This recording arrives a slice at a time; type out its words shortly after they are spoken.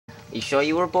You sure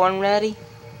you were born ready?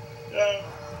 Yeah.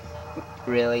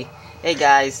 Really? Hey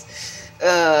guys,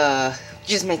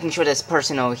 just making sure this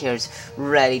person over here is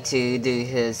ready to do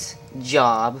his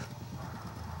job.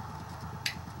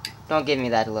 Don't give me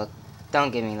that look.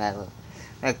 Don't give me that look.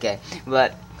 Okay,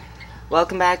 but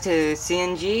welcome back to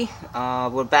CNG.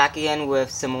 We're back again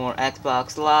with some more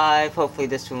Xbox Live. Hopefully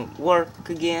this will work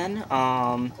again.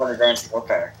 What Advanced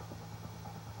Warfare?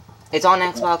 It's on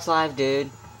Xbox Live, dude.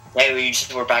 Yeah,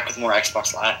 we're back with more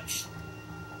Xbox Live.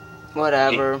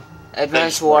 Whatever.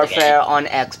 Advanced Warfare on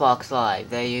Xbox Live.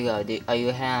 There you go. Are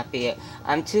you happy?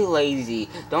 I'm too lazy.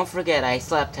 Don't forget, I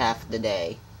slept half the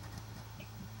day.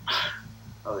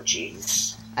 Oh,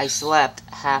 jeez. I slept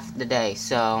half the day,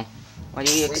 so what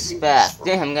do you expect?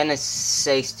 I'm gonna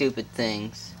say stupid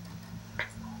things.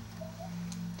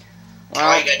 Well,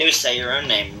 all you gotta do is say your own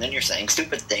name, and then you're saying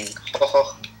stupid thing.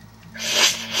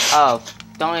 Oh,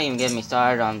 don't even get me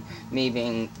started on me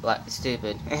being like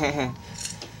stupid.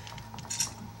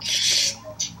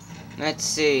 Let's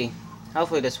see.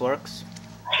 Hopefully this works.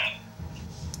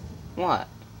 What?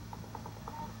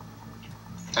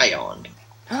 I yawned.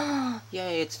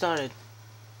 Yay, it started.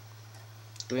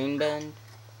 Green Bend.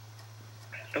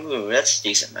 Ooh, that's a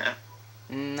decent map.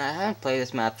 I haven't played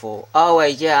this map for... Oh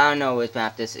wait, yeah, I know which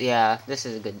map this... Yeah, this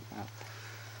is a good map.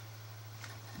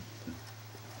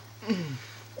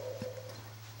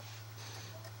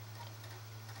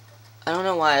 I don't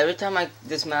know why, every time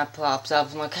this map pops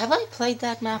up, I'm like, have I played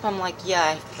that map? I'm like,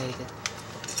 yeah, I've played it.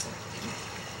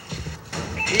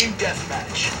 Team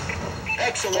deathmatch.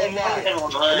 Excel online.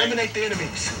 Eliminate the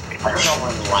enemies. I don't know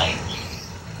what I'm like.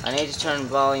 I need to turn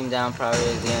volume down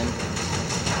probably again.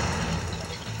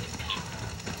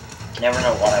 Never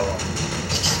know what I want.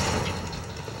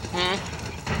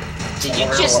 Did you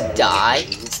just die?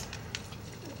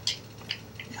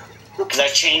 Because I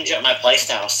change up my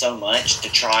playstyle so much to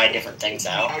try different things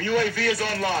out. Our UAV is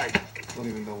online.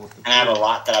 And I have a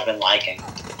lot that I've been liking.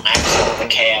 I have the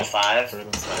KF5.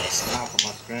 It's nice.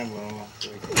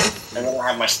 And then I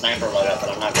have my sniper loadout that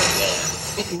I'm not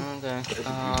very good at.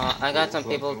 Okay. I got some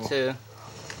people to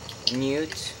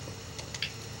mute.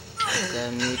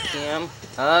 Mute him.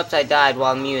 Oops, I died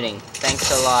while muting. Thanks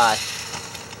a lot.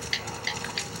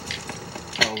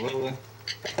 Oh, really?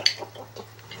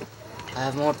 I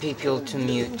have more people to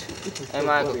mute. Hey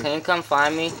Michael, can you come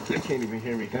find me? They can't even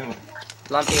hear me coming.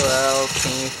 Lumpy Well,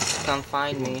 can you come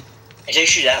find me? It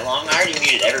takes you that long? I already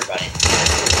muted everybody.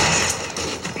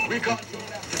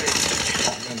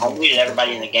 I muted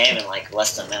everybody in the game in like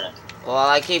less than a minute. Well,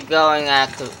 I keep going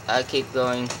active. I keep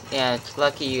going. Yeah,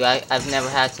 lucky you. I've never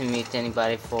had to mute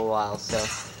anybody for a while, so.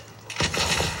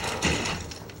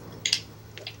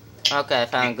 Okay, I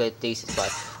found a good, decent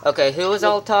spot. Okay, who was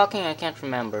all talking? I can't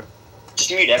remember.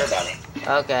 Just mute everybody.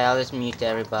 Okay, I'll just mute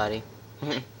everybody.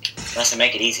 That's to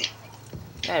make it easy.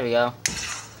 There we go.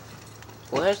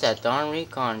 Where's that darn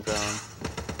recon drone?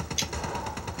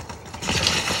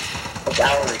 What's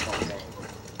our recon drone?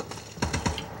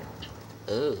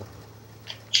 Ooh.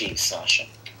 Jeez, Sasha.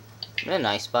 A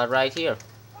nice spot right here.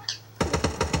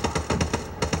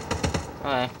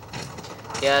 Okay.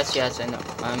 Yes, I know.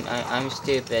 I'm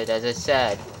stupid, as I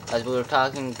said, as we were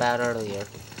talking about earlier.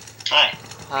 Hi.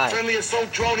 Hi. Friendly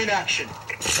assault drone in action.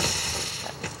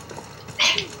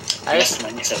 I just...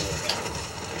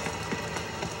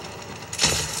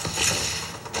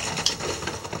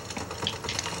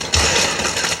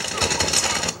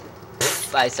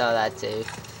 I saw that too.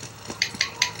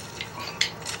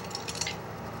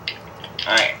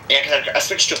 Alright, yeah, because I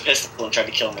switched to a pistol and tried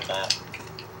to kill him with that.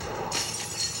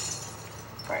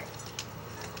 Alright.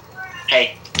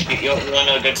 Hey, you want to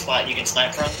know a good spot you can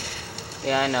snipe from?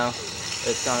 Yeah, I know.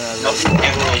 It's on a Nope,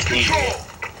 everyone's DJ.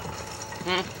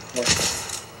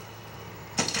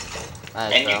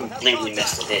 And you completely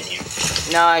missed it, didn't you?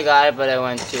 No, I got it, but I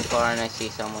went too far and I see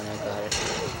someone I got it.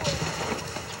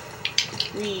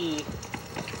 Whee!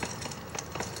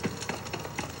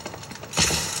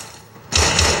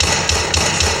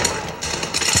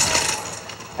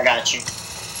 I got you.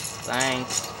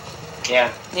 Thanks.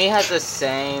 Yeah. He has the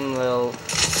same little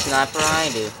sniper I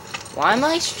do. Why am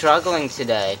I struggling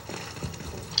today?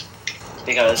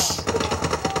 Because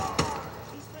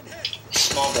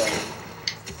small brain.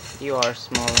 You are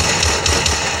small.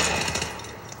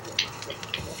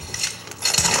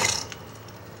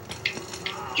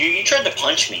 You tried to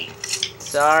punch me.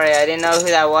 Sorry, I didn't know who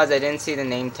that was. I didn't see the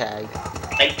name tag.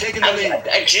 I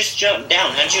just jumped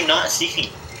down. How'd you not see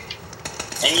me?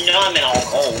 And you know I'm in all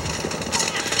gold.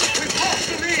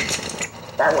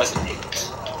 That wasn't me.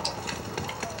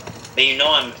 But you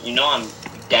know I'm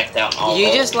decked out. And all You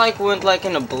over. just like went like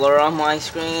in a blur on my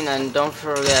screen, and don't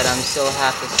forget I'm still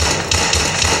half asleep.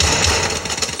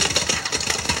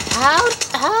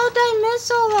 How'd I miss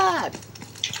all that?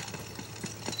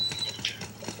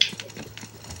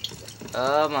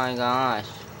 Oh my gosh.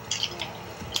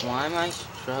 Why am I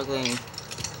struggling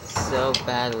so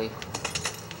badly?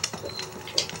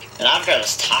 And I've got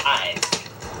us tied.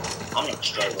 I'm gonna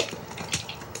struggle.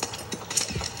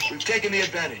 We've taken the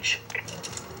advantage.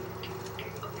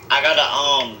 I got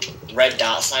a red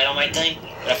dot sight on my thing,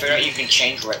 but I figured out you can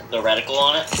change the reticle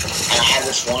on it. And I have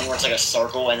this one where it's like a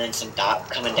circle and then some dot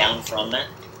coming down from it,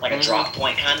 like a drop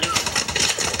point kind of.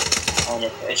 And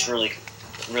it's really,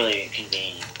 really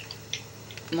convenient.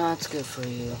 That's good for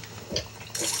you.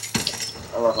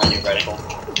 I love my new reticle.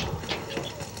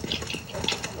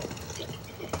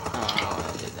 Oh,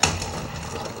 I did that.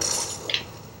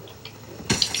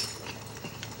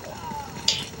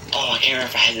 Oh, I can't remember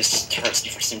if I had this turret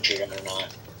sniffer sentry gun or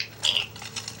not.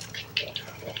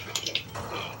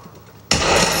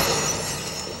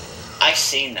 I've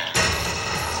seen that.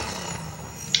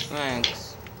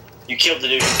 Thanks. You killed the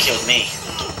dude who killed me.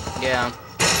 Yeah.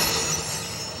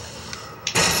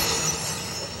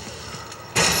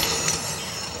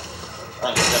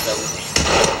 Oh, he's up there with me.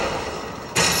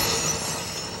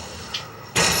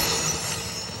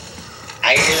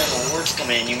 I hear them awards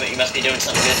coming in. You must be doing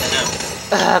something good to know.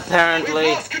 Apparently.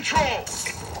 We've lost control.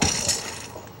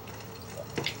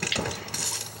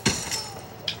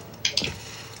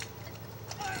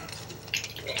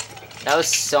 That was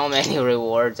so many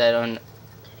rewards, I don't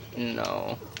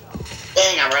know.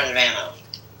 Dang, I ran out of ammo.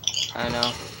 I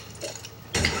know.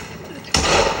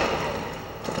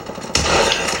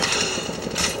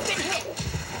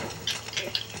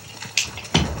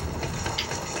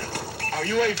 Our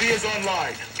UAV is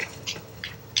online.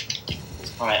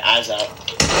 Alright, eyes up.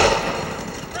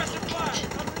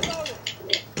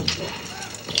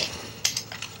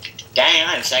 Dang,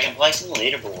 I'm second place in the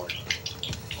leaderboard.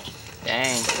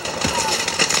 Dang.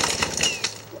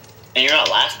 And you're not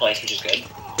last place, which is good.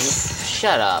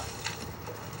 Shut up.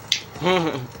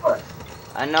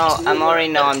 I know, already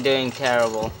know I'm doing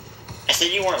terrible. I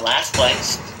said you weren't last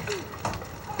place.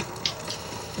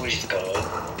 Which is good.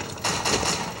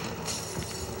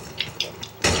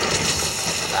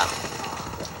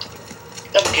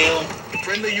 Double kill.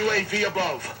 Friendly UAV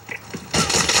above.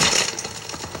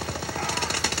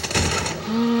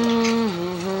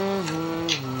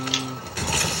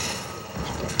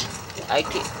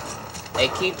 I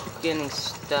keep getting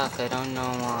stuck. I don't know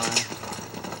why.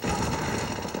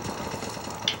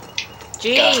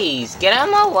 Jeez, get out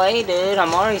of my way, dude.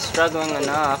 I'm already struggling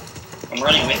enough. I'm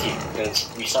running with you because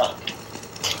you suck.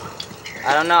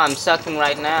 I don't know. I'm sucking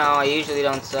right now. I usually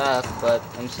don't suck, but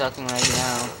I'm sucking right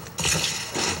now.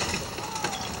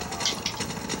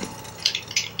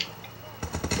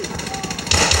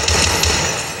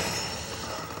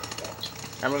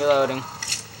 I'm reloading.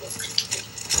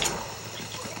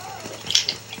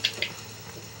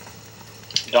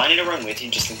 Do I need to run with you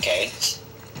just in case?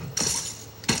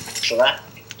 Should I?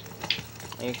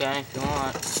 You can if you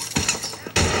want.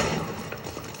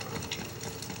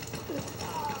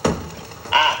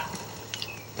 Ah!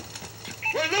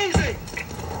 We're losing.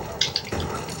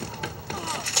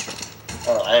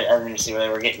 Oh, I didn't see where they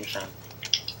were getting me from.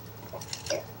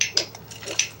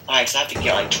 Alright, so I have to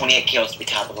get like 28 kills to be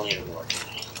top of the leaderboard.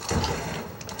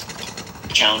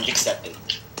 Challenge accepted.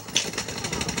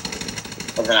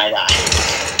 But then I die.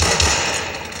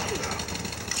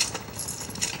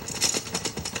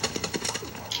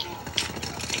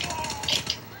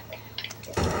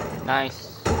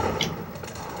 Nice.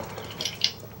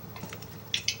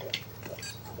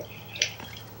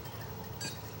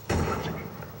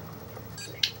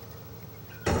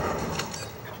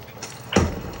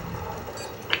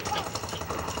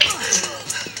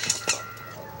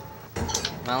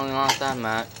 I only lost that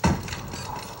match.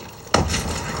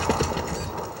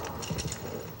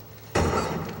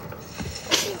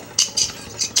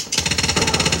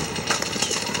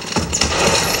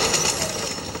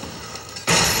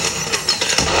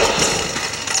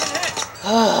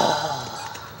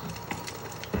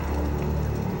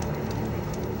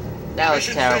 That was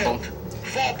Mission terrible. failed.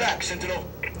 Fall back, Sentinel.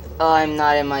 Oh, I'm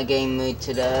not in my game mood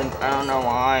today. I don't know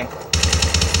why.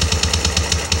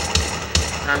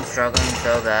 I'm struggling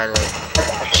so badly.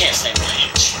 I can't say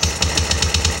much.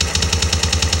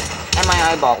 And my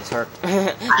eyeballs hurt.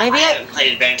 I haven't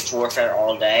played Advanced Warfare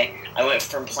all day. I went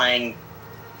from playing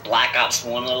Black Ops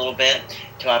 1 a little bit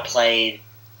to I played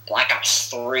Black Ops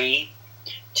 3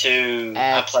 to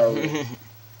I played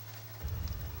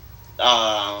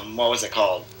what was it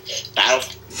called? I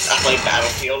played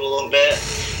Battlefield a little bit,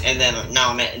 and then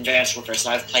now I'm at Advanced Warfare,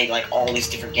 so I've played like all these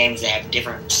different games that have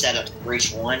different setups for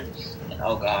each one, and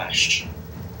oh gosh.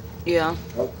 Yeah.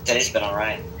 Oh, today's been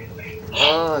alright.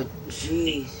 Oh,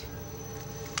 jeez.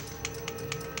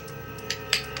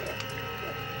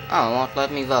 Oh, it won't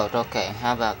let me vote. Okay,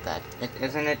 how about that?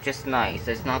 Isn't it just nice?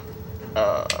 It's not,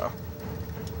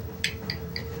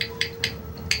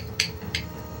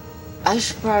 I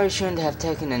probably shouldn't have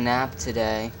taken a nap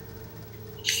today.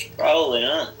 Probably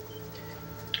not.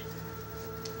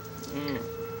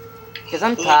 Because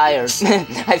I'm tired.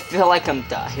 I feel like I'm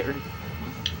tired.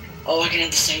 Oh, I can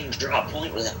have the same drop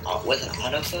point with an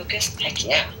autofocus? Heck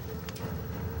yeah.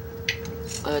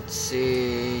 Let's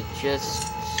see, just...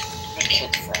 I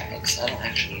killed frags. I don't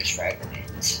actually use frag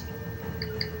grenades.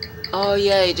 Oh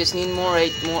yeah, you just need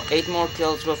eight more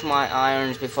kills with my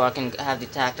irons before I can have the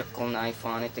tactical knife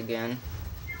on it again.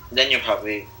 Then you'll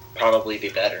probably be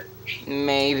better.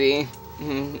 Maybe.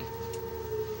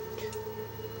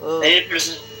 They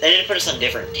didn't put us on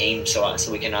different teams, so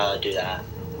we can do that.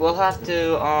 We'll have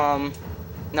to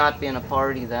not be in a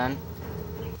party then.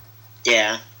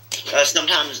 Yeah.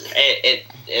 Sometimes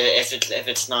if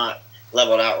it's not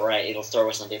leveled out right, it'll throw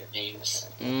us on different teams.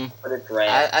 But it's great.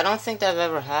 I don't think that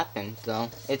ever happened though.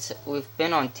 We've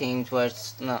been on teams where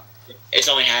it's not. It's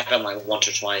only happened like once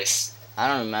or twice. I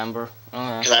don't remember.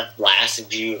 Okay. Because I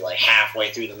blasted you like halfway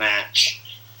through the match.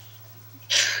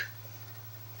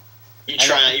 You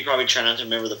probably try not to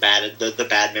remember the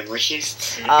bad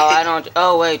memories. Oh, I don't.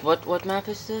 Oh wait, what map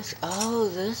is this? Oh,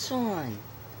 this one.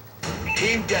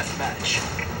 Team deathmatch.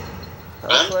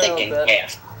 I'm thinking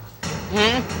half.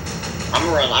 I'm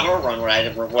gonna run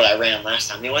what I ran last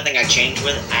time. The only thing I changed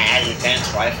with it, I added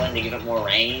advanced rifling to give it more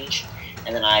range,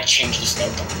 and then I changed the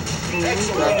scope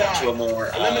to a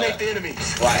more eliminate the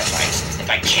enemies. Right. If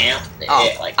I camp,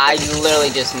 I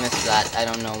literally just missed that. I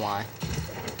don't know why.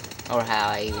 Or how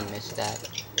I even missed that.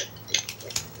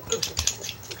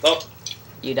 Oh.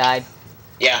 You died?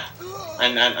 Yeah.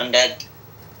 I'm dead.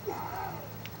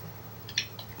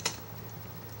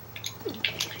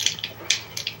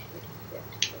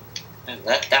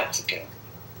 That was a kill.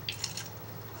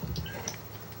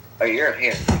 Oh, you're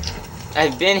here.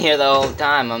 I've been here the whole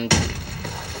time.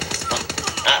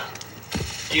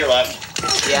 To your left.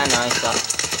 Yeah, no,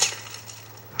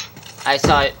 I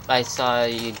saw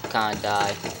you kinda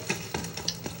die.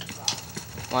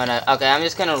 Okay, I'm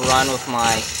just gonna run with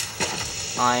my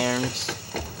irons.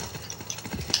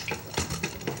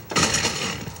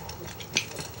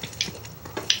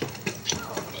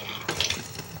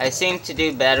 I seem to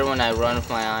do better when I run with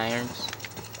my irons.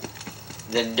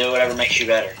 Then do whatever makes you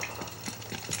better.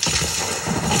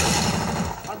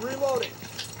 I'm reloading.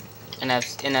 And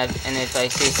if I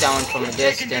see someone from a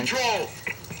distance,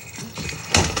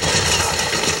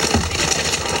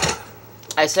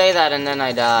 I say that and then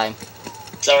I die.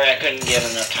 Sorry, I couldn't give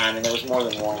enough time, and there was more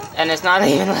than one. And it's not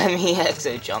even letting me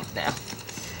exit jump now.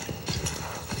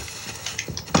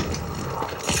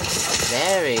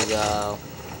 There we go.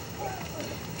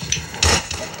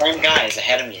 Same guy is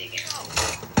ahead of me again.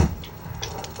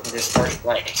 In this first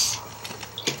place.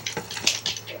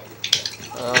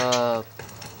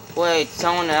 Wait,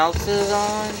 someone else is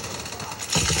on?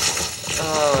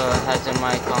 Oh, has their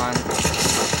mic on.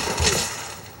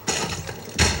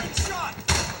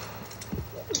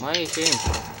 Why are you shooting?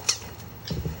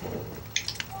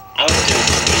 I was doing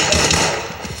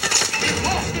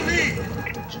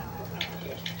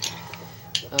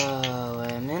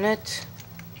wait a minute.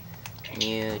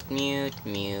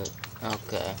 Mute.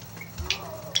 Okay.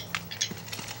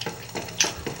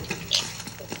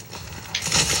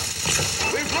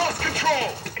 We've lost control.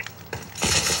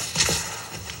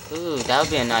 Ooh, that would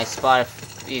be a nice spot if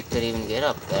you could even get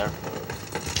up there.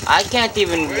 I can't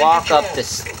even walk up the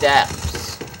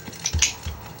steps.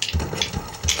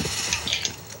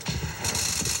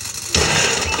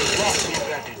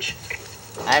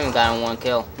 I haven't gotten one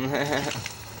kill.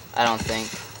 I don't think.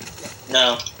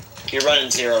 No. You're running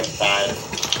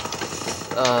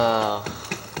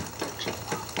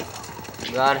 0-5.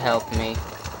 God help me.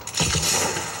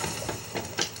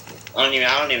 I don't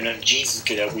even know if Jesus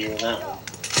could help you with that one.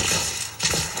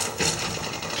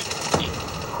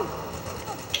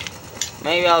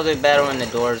 Maybe I'll do better when the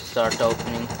doors start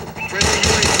opening.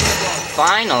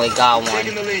 Finally got one.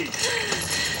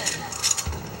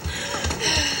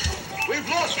 We've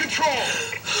lost control.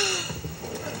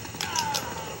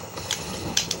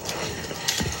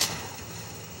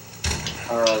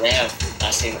 They have.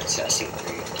 I see what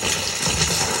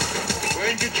We're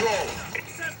in control.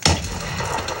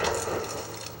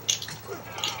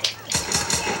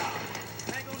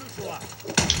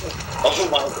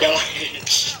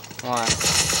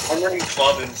 What? I'm running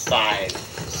club inside.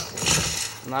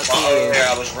 Lucky While over you. there,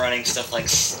 I was running stuff like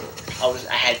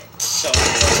I had so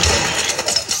many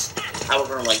deaths. I would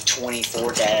run like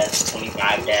 24 deaths,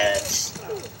 25 deaths.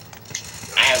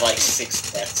 I have like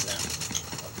 6 deaths now.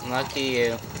 Lucky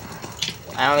you.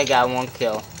 I only got 1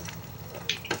 kill.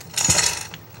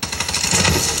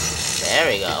 There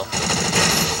we go.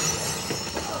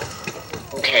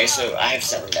 Okay, so I have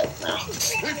 7 deaths now.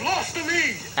 We've lost the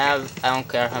lead. I don't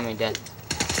care how many deaths.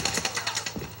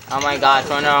 Oh my god,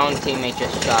 one of our own teammate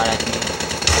just shot at me.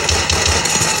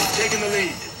 Taking the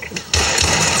lead.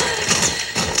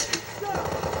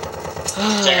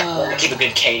 So we're gonna keep a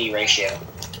good KD ratio.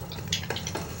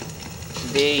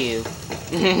 Do you?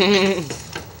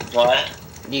 What?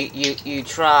 You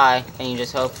try and you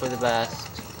just hope for the best.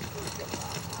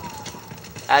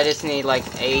 I just need like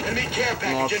 8 Enemy care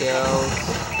more package kills.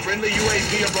 incoming. Friendly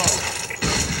UAV above.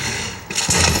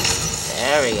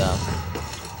 There we go.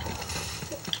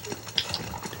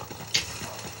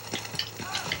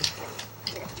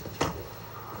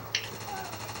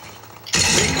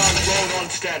 Recon drone on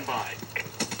standby.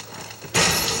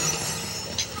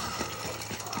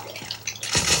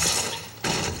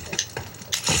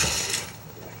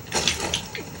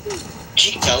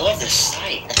 Jeez, I love this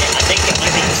site. I think it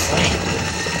might be the site.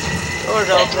 Doors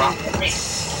That open. drop point.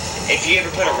 If you ever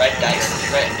put a red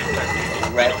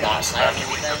dot sight on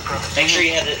anything, make sure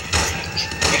you have it.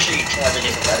 Make sure you try the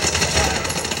different red.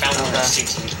 I found one that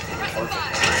suits me perfect.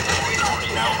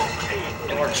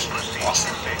 It works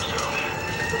awesome.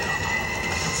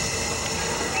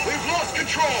 We've lost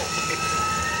control.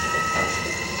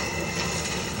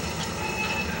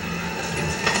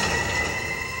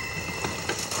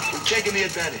 We've taken the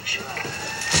advantage.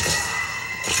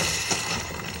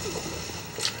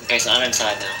 Okay, so I'm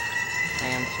inside now. I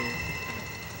am too.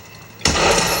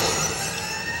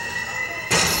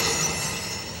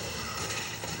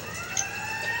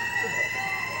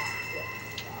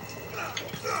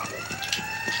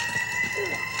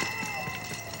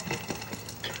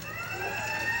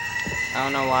 I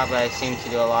don't know why, but I seem to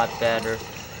do a lot better.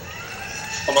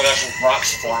 Oh my gosh,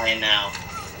 rocks flying now.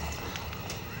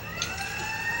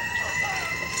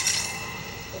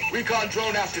 Recon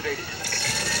drone activated.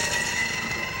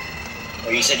 Oh,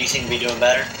 you said you seem to be doing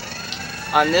better?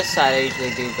 On this side, I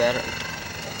usually do better.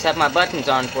 Except my buttons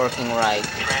aren't working right.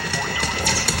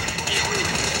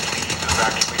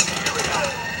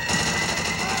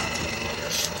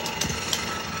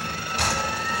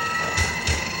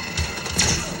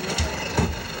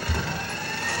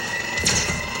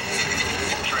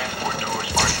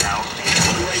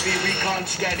 UAV recon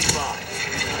standing by.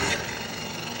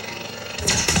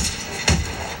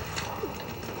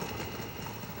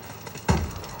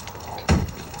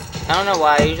 I don't know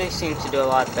why, I usually seem to do a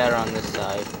lot better on this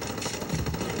side.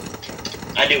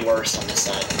 I do worse on this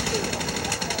side.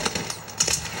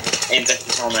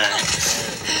 Empathy on that.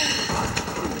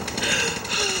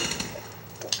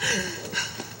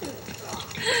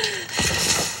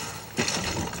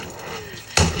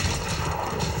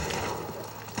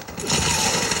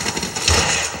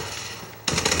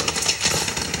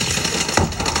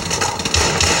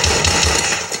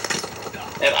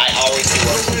 I always do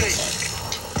worse on this side.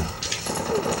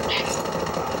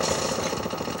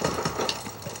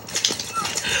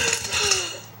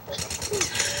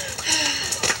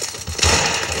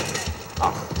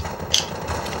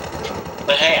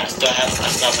 But hey, I still have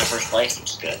my first place,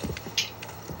 which is good.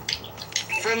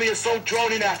 Friendly assault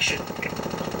drone in action.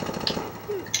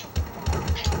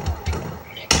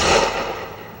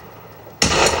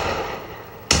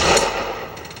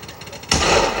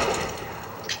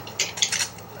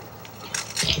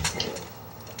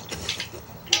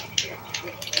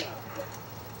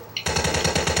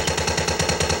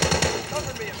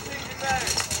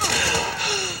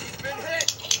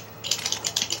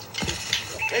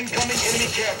 Incoming enemy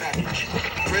care package.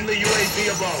 Friendly UAV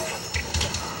above.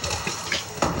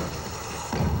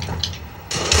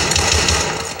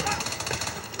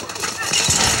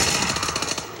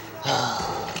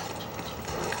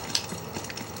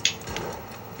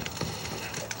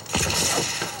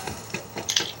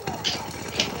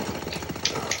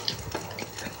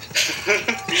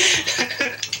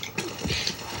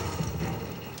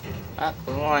 Ah,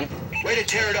 we won. Way to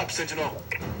tear it up, Sentinel.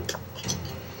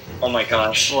 Oh my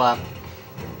gosh. What?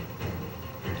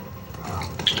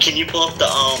 Can you pull up the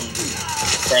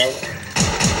thing?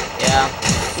 Yeah.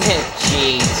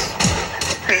 Jeez.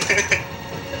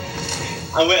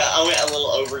 I went a little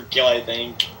overkill, I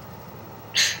think.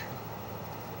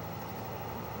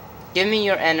 Give me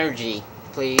your energy,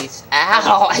 please.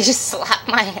 Ow! I just slapped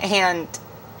my hand.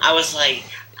 I was like,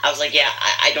 I was like, yeah,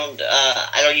 I don't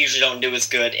usually don't do as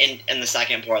good in the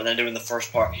second part than I do in the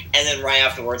first part. And then right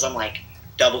afterwards, I'm like,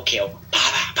 double kill.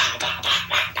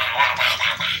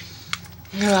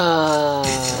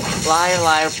 Liar,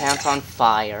 liar, pants on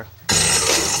fire.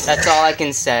 That's all I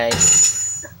can say.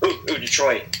 Ooh,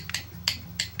 Detroit.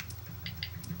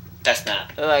 That's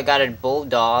not. Oh, I got a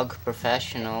bulldog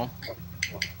professional.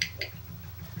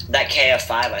 That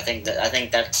KF5, I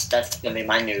think that's gonna be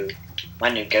my new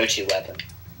go-to weapon.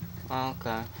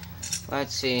 Okay.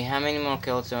 Let's see. How many more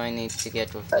kills do I need to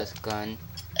get with this gun?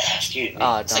 Excuse me.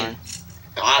 Oh, darn.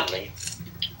 Godly.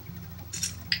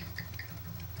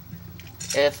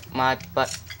 If my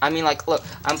I mean, like, look,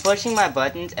 I'm pushing my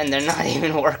buttons and they're not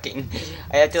even working.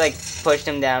 I have to, like, push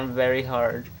them down very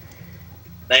hard.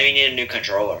 Maybe you need a new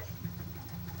controller.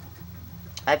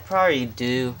 I probably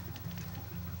do.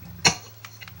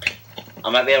 I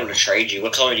might be able to trade you.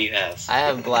 What color do you have? I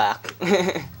have black.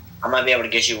 I might be able to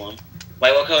get you one.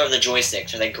 Wait, what color are the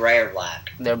joysticks? Are they gray or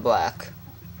black? They're black.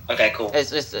 Okay, cool.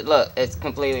 It's just, look, it's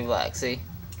completely black, see?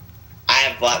 I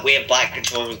have black. We have black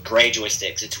controllers with gray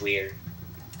joysticks. It's weird.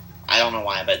 I don't know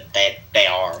why, but they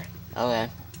are. Okay.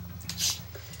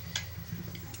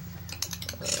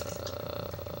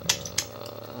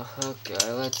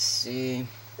 Okay, let's see.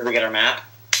 Did we get our map?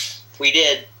 We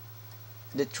did.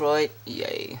 Detroit,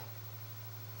 yay.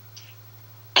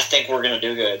 I think we're gonna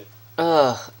do good.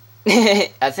 Ugh.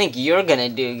 I think you're gonna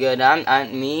do good.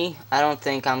 Me, I don't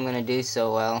think I'm gonna do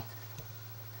so well.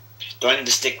 Do I need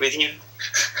to stick with you?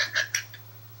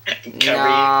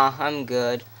 Nah, I'm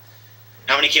good.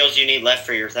 How many kills do you need left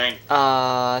for your thing?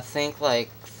 I think like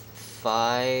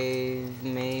 5,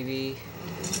 maybe.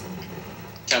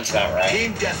 Sounds about right.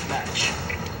 Team deathmatch.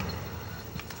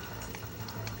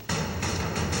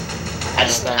 I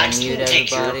just gotta want mute to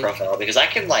take your everybody. profile because I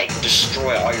can like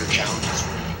destroy all your challenges.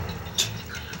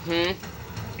 Get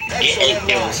 8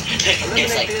 kills.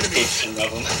 It's like 15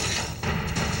 of them.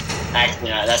 Actually,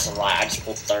 no, that's a lie. I just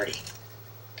pulled 30.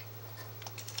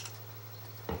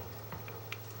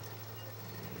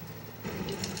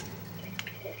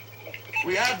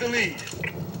 We have the lead.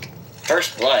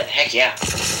 First blood, heck yeah.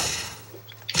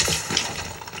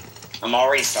 I'm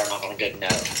already starting off on a good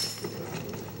note.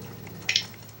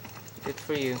 Good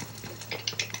for you.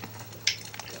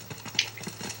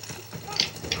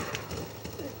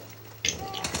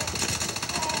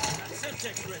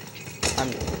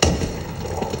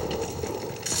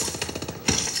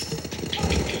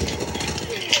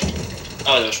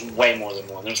 Oh, there's way more than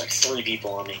one. There's like 3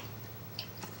 people on me.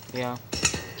 Yeah.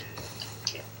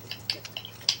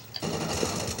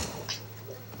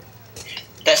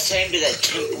 That same dude, that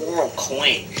temporal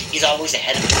coin, he's always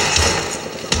ahead of me.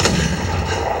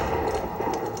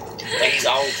 Like, he's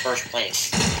always first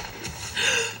place.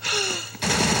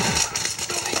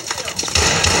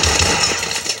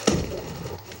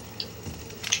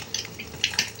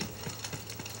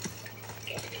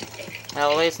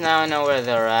 Well, at least now I know where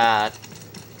they're at.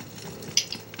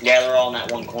 Yeah, they're all in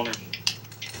that one corner.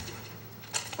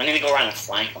 I need to go around and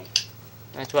flank them.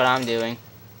 That's what I'm doing.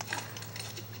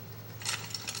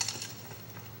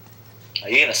 Oh,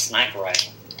 you have a sniper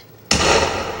rifle.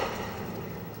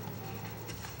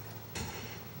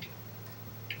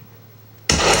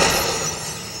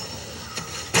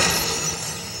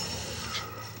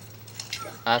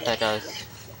 I thought that was...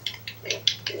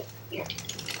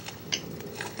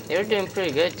 They were doing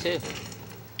pretty good too.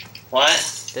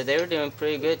 What? They were doing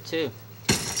pretty good too.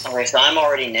 Okay, so I'm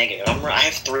already negative. I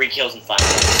have 3 kills in 5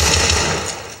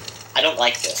 minutes. I don't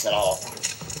like this at all.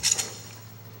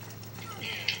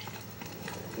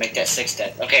 Make that 6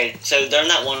 dead. Okay, so they're in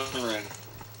that one room.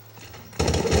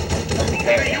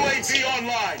 Heavy UAV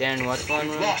online. Darren, what's one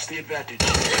We've room? lost the advantage.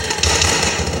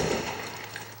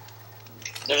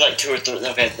 There's like 2 or 3.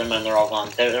 Okay, never mind, they're all gone.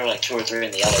 There are like 2 or 3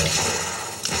 in the other room.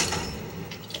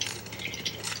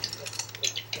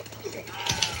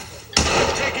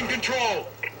 Taking control.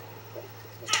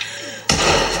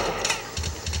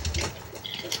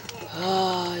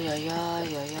 Oh, yeah, yeah,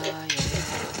 yeah, yeah, yeah.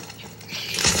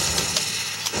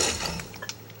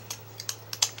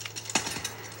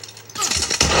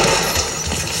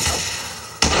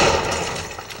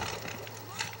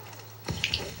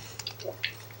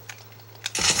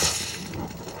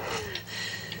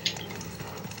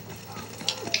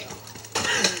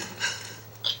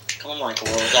 Come on, Michael,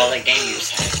 what was all that game you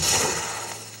just had?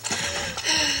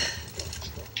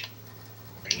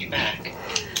 Bring it back.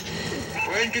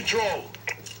 We're in control.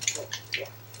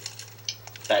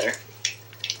 Better.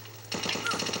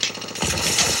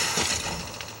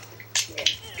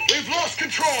 We've lost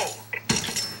control.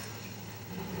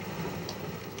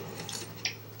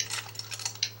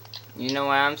 You know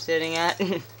where I'm sitting at?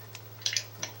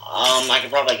 I could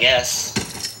probably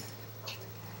guess.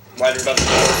 Right above the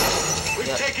door. We've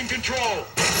Yep. taken control.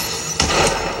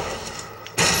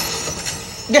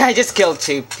 I just killed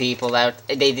 2 people that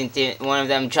they didn't. One of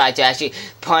them tried to actually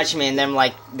punch me, and then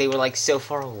they were like so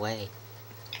far away.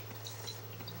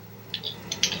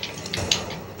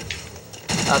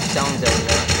 Up, someone's over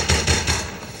there.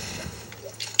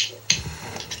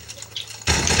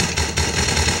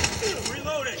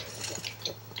 Reloading.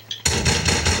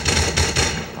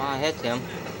 Oh, I hit him.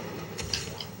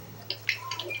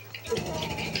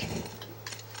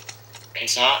 Okay,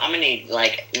 so I'm gonna need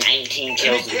like 19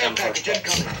 kills to become first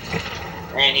place.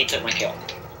 And he took my kill.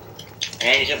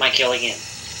 And he took my kill again.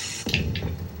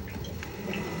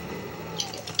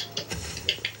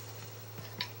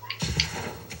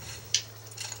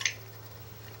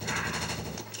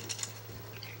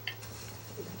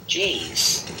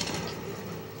 Jeez.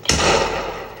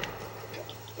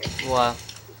 What?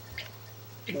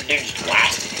 Dude just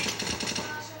blasted me.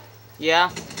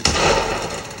 Yeah.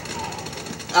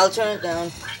 I'll turn it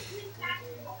down.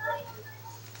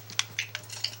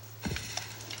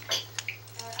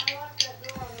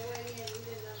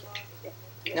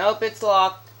 Nope, it's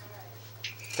locked.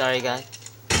 Sorry, guys.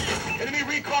 Enemy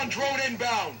recon drone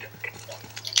inbound.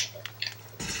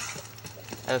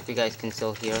 I hope you guys can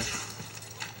still hear.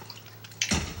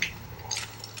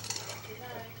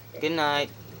 Good night.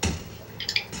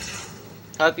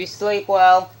 Hope you sleep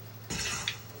well.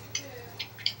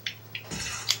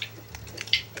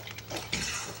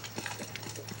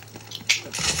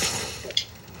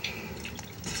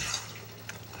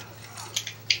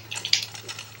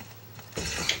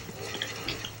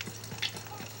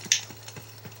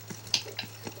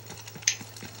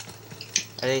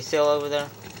 Are they still over there?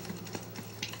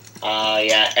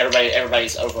 Yeah,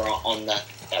 everybody's over on that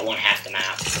one half the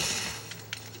map.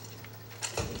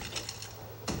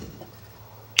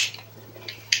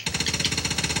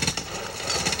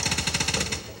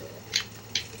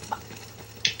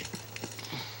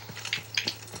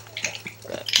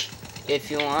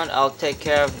 If you want, I'll take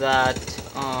care of that,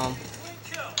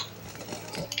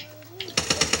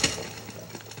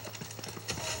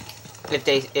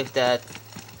 if that...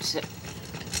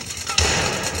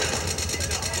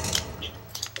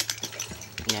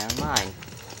 Never mind.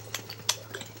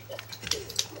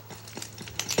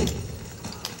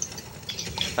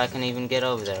 If I can even get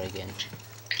over there again.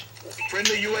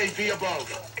 Friendly UAV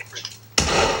above.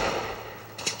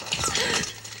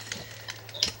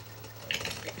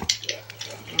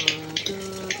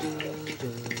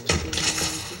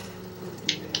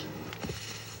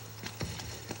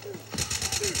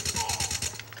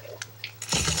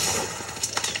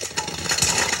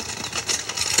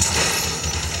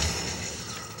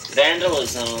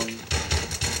 Vandalism.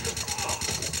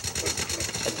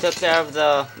 I took care of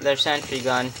their sentry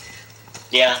gun.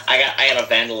 Yeah, I got a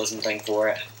vandalism thing for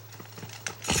it.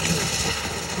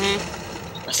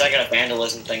 I said I got a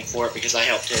vandalism thing for it because I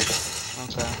helped too.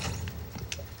 Okay.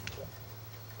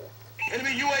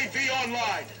 Enemy UAV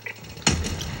online.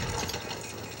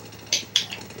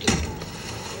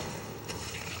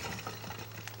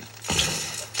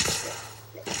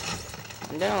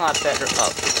 I'm doing a lot better.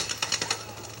 Oh.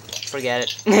 Forget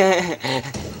it.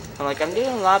 I'm like, I'm doing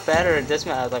a lot better at this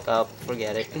map. I was like, oh,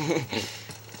 forget it.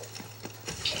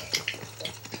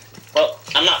 Well,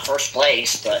 I'm not first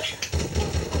place, but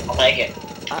I'll take it.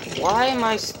 Why am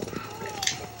I...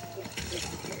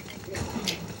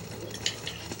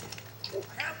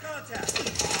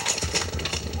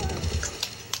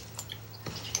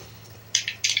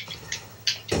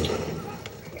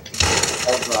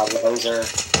 Oh god, laser.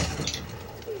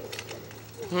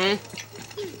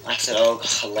 I said, oh,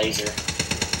 a laser.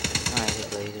 I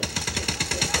hate laser.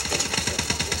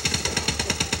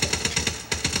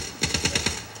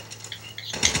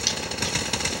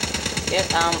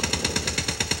 Yeah,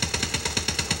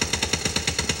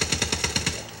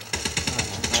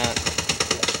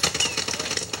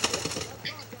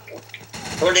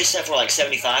 What did they set for, like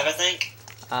 75, I think?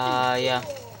 yeah.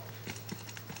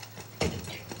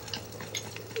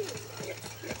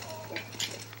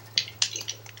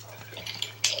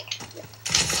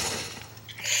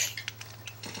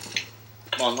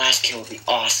 Come on, last kill would be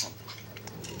awesome.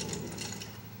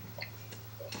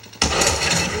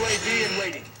 UAV in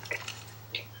waiting.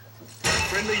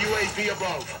 Friendly UAV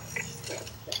above.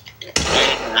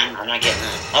 I'm not getting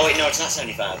that. Oh wait, no, it's not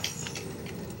 75.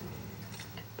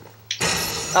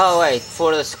 Oh wait,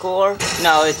 for the score?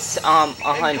 No, it's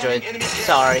 100.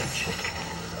 Sorry.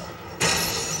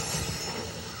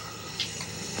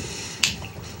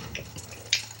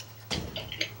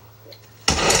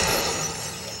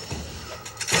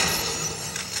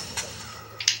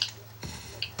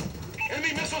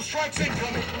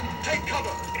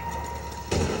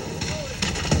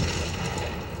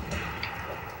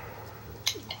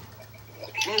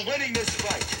 We're winning this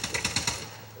fight.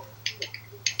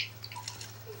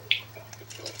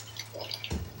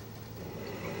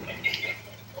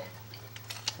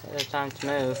 It's time to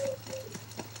move.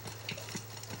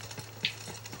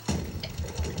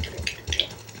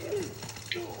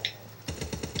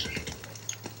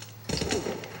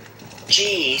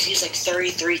 Jeez, he's like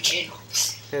 33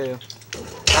 kills. Who?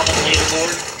 Top of the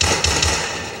leaderboard.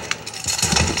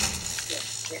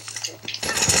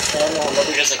 Oh, no,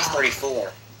 just like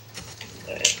 34.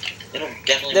 It'll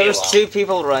definitely There be a was while. 2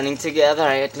 people running together.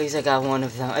 At least I got one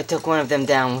of them. I took one of them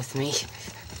down with me.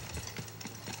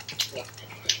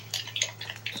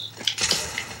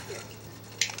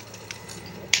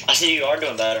 I see you are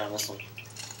doing better on this one.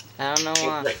 I don't know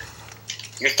why.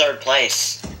 You're 3rd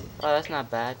place. Oh, that's not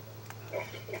bad. Ugh.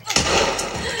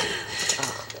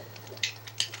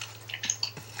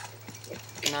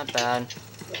 Not bad.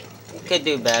 Could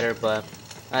do better, but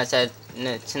like I said,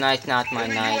 tonight's not my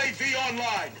Enemy night. UAV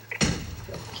online.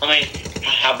 I mean,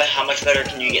 how much better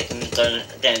can you get than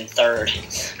 3rd?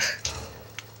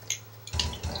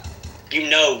 You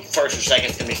know 1st or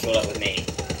 2nd's gonna be filled up with me.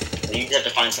 So you just have to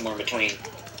find somewhere in between.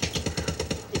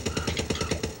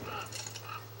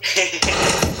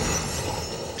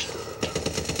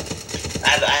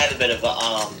 I have a bit of a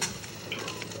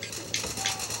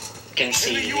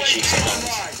conceit Enemy issue UAV sometimes.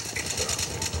 online.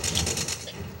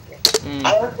 Mm. I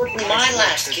was looking my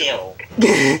last kill.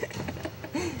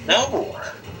 No.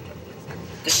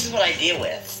 This is what I deal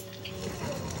with.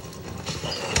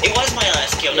 It was my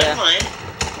last kill, Yeah. never mind.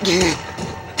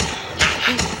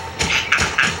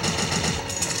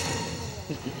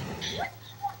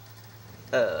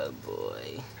 Oh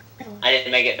boy. I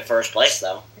didn't make it to 1st place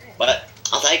though. But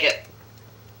I'll take it.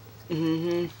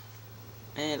 Mhm.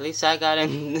 At least I got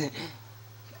him.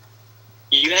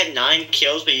 You had 9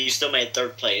 kills, but you still made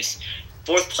 3rd place.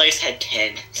 4th place had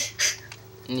 10.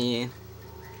 Yeah.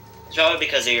 It's probably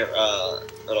because of your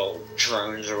little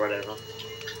drones or whatever.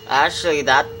 Actually,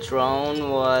 that drone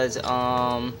was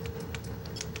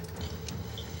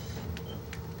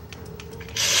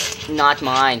not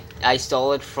mine. I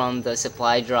stole it from the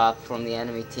supply drop from the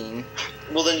enemy team.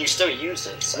 Well, then you still use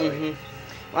it. So Mhm.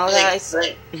 Well, I guys.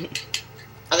 think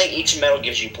each medal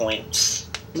gives you points.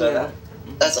 So Yeah.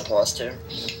 that's a plus too.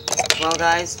 Well,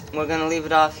 guys, we're gonna leave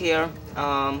it off here.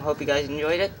 Hope you guys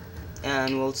enjoyed it,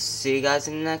 and we'll see you guys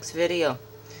in the next video.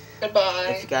 Goodbye.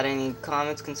 If you got any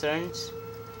comments, concerns,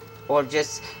 or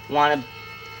just want to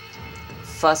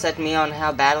fuss at me on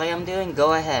how badly I'm doing,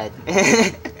 go ahead.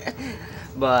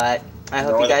 But I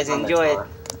hope you guys enjoy it.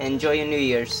 Enjoy your New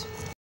Year's.